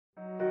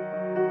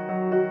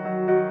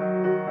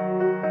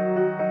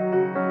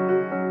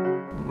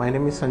My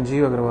name is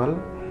Sanjeev Agrawal.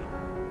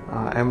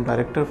 I am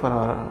Director for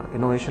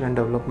Innovation and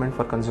Development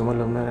for Consumer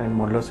Luminaire and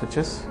Modular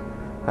Switches.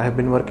 I have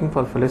been working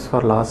for Philips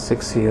for last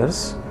 6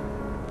 years.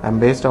 I am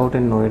based out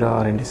in Noida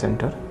R&D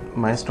Center.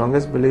 My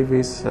strongest belief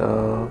is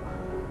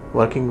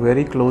working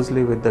very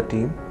closely with the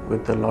team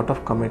with a lot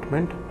of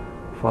commitment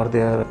for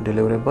their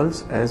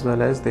deliverables as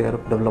well as their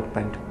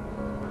development.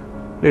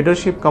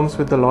 Leadership comes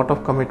with a lot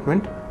of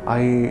commitment.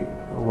 I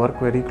work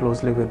very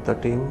closely with the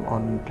team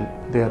on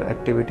their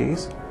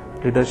activities.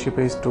 Leadership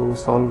is to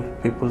solve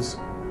people's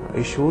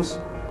issues.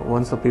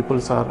 Once the people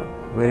are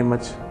very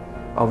much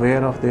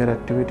aware of their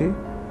activity,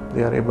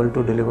 they are able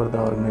to deliver the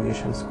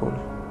organization's goal.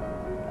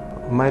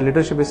 My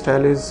leadership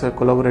style is a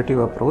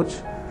collaborative approach.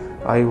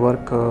 I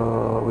work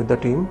with the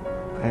team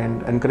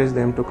and encourage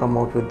them to come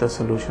out with the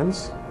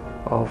solutions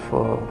of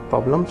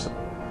problems.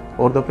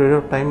 Over the period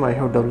of time, I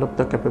have developed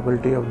the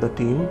capability of the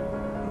team.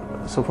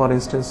 So for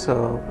instance,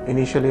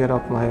 initial year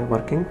of my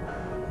working,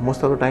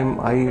 most of the time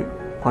I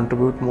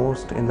contribute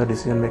most in the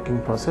decision making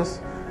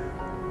process.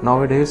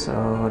 Nowadays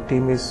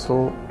team is so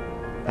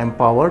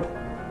empowered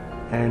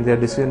and their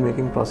decision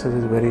making process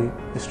is very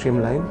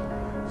streamlined,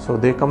 so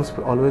they comes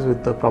always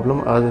with the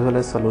problem as well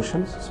as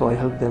solutions, so I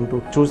help them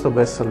to choose the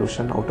best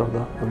solution out of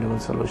the available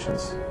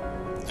solutions.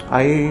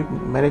 I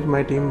manage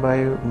my team by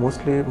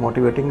mostly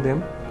motivating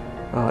them,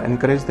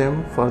 encourage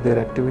them for their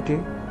activity,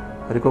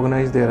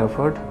 recognize their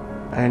effort,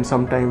 and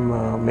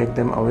sometimes make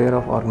them aware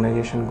of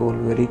organization goal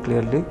very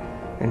clearly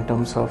in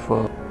terms of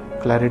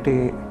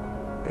clarity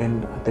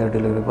in their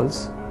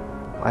deliverables.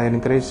 I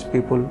encourage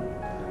people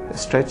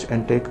stretch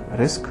and take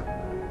risk.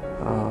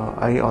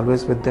 I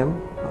always with them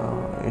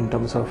in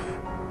terms of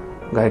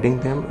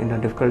guiding them in a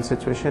difficult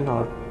situation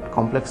or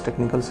complex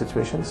technical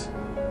situations.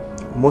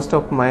 Most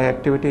of my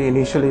activity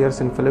initial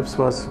years in Philips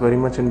was very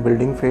much in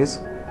building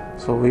phase,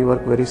 so we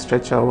work very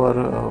stretch our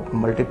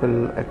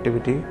multiple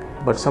activity,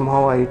 but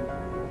somehow I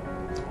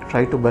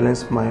try to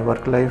balance my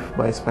work life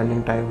by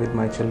spending time with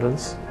my children,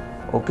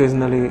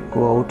 occasionally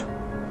go out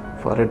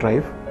for a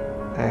drive,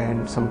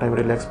 and sometimes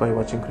relax by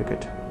watching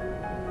cricket.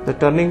 The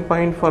turning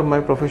point for my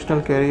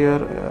professional career,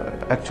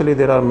 actually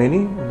there are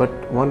many, but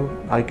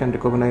one I can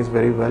recognize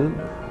very well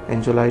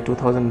in July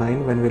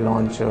 2009 when we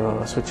launched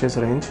switches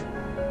range.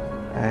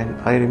 And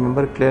I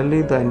remember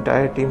clearly the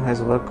entire team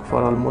has worked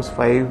for almost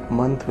 5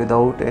 months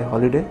without a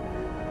holiday,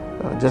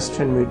 just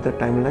to meet the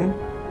timeline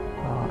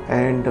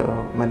and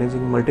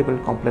managing multiple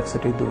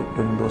complexity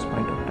during those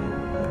point of time.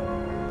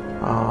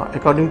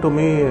 According to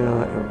me,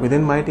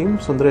 within my team,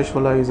 Sundaresh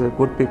Ola is a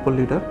good people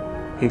leader.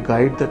 He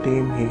guides the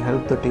team, he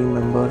helps the team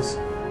members.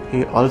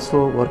 He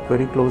also works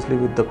very closely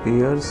with the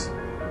peers,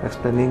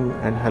 explaining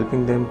and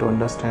helping them to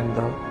understand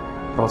the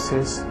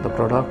process, the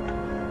product,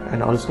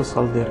 and also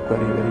solve their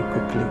query very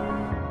quickly.